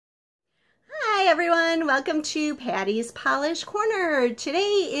everyone, welcome to Patty's Polish Corner.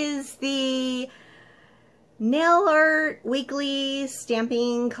 Today is the nail art weekly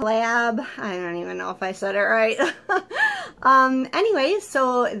stamping collab. I don't even know if I said it right. Anyway,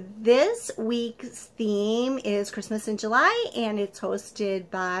 so this week's theme is Christmas in July, and it's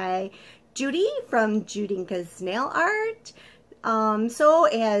hosted by Judy from Judinka's Nail Art. So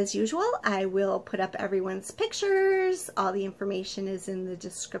as usual, I will put up everyone's pictures. All the information is in the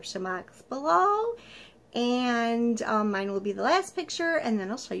description box below, and mine will be the last picture, and then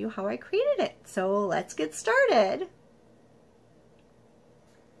I'll show you how I created it. So let's get started.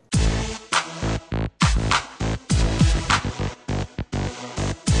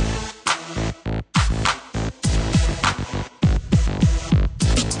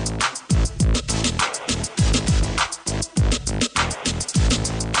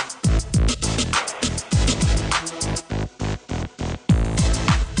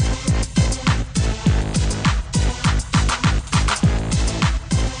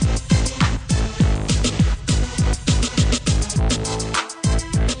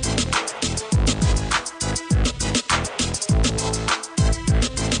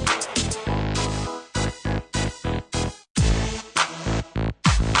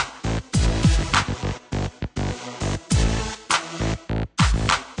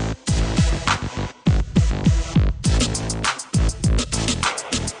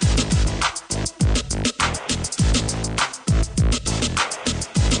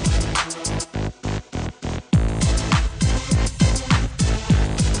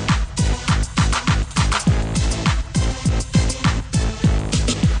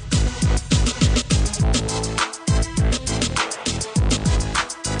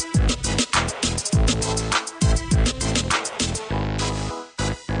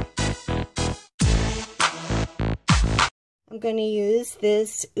 I'm going to use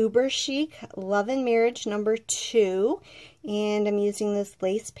this Uber Chic Love and Marriage number 2, and I'm using this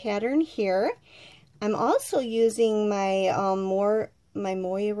lace pattern here. I'm also using my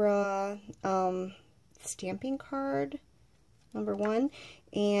Moira stamping card number 1,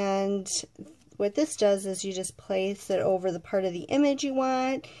 and what this does is you just place it over the part of the image you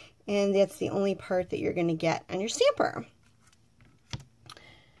want, and that's the only part that you're going to get on your stamper.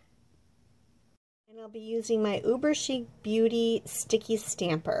 I'll be using my Uber Chic Beauty Sticky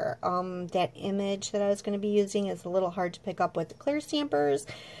Stamper. That image that I was going to be using is a little hard to pick up with the clear stampers,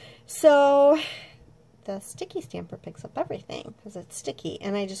 so the sticky stamper picks up everything because it's sticky.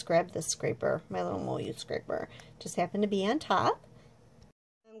 And I just grabbed this scraper, my little Moyu scraper, just happened to be on top.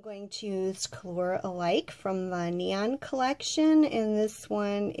 I'm going to use Color Alike from the Neon collection, and this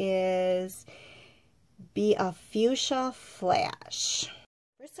one is Be a Fuchsia Flash.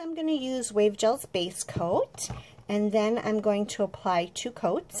 First, I'm going to use Wave Gel's base coat, and then I'm going to apply 2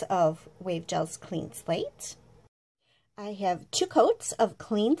 coats of Wave Gel's Clean Slate. I have 2 coats of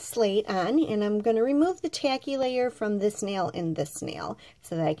Clean Slate on, and I'm going to remove the tacky layer from this nail and this nail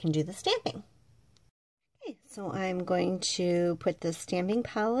so that I can do the stamping. Okay, so I'm going to put the stamping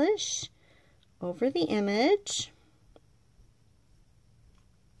polish over the image.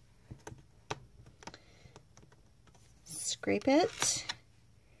 Scrape it.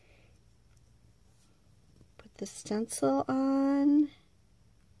 The stencil on,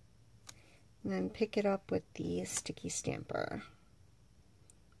 and then pick it up with the sticky stamper.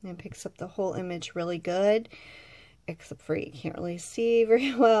 And it picks up the whole image really good, except for you can't really see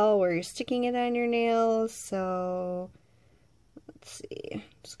very well where you're sticking it on your nails. So let's see, I'm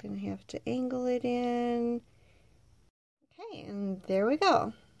just gonna have to angle it in. Okay, and there we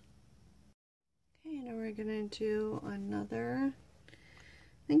go. Okay, now we're gonna do another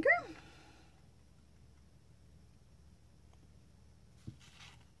finger.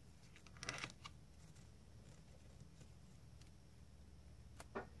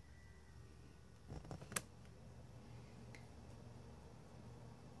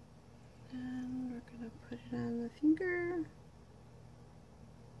 Put it on the finger.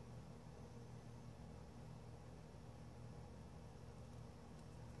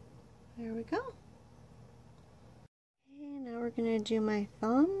 There we go. And now we're going to do my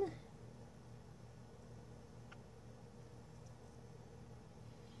thumb.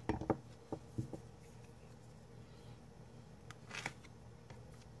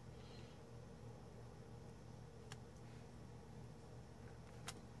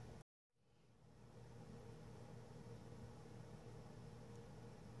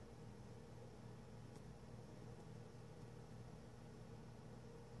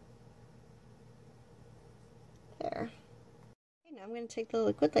 There. Okay, now I'm going to take the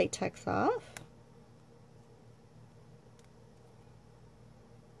liquid latex off.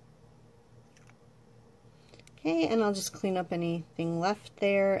 Okay, and I'll just clean up anything left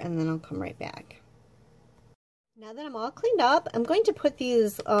there, and then I'll come right back. Now that I'm all cleaned up, I'm going to put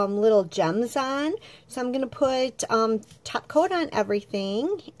these little gems on. So I'm going to put top coat on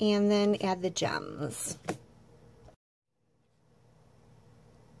everything and then add the gems.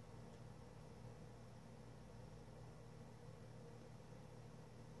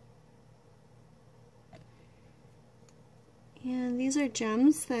 And these are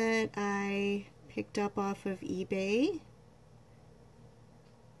gems that I picked up off of eBay.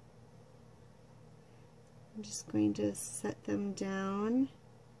 I'm just going to set them down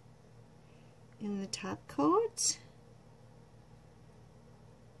in the top coat.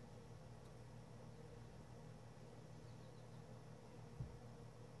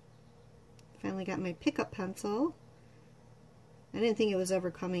 Finally got my pickup pencil. I didn't think it was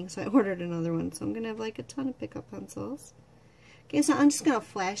ever coming, so I ordered another one. So I'm going to have like a ton of pickup pencils. Okay, so I'm just going to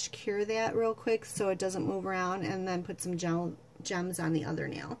flash cure that real quick so it doesn't move around, and then put some gems on the other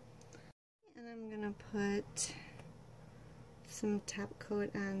nail. And I'm going to put some top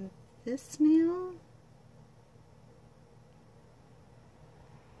coat on this nail.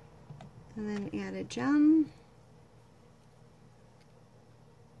 And then add a gem.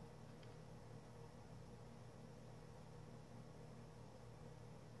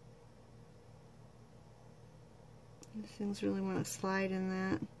 These things really want to slide in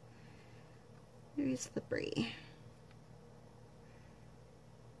that. Very slippery.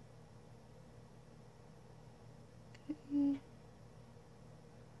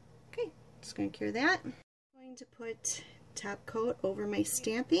 Okay, just going to cure that. I'm going to put top coat over my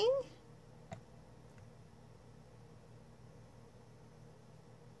stamping.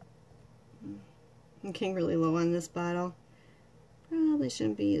 I'm getting really low on this bottle. Probably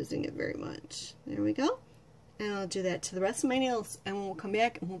shouldn't be using it very much. There we go. And I'll do that to the rest of my nails, and we'll come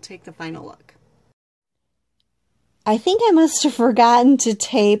back and we'll take the final look. I think I must have forgotten to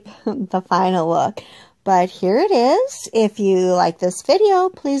tape the final look, but here it is. If you like this video,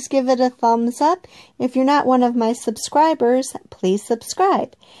 please give it a thumbs up. If you're not one of my subscribers, please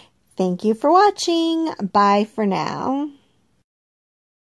subscribe. Thank you for watching. Bye for now.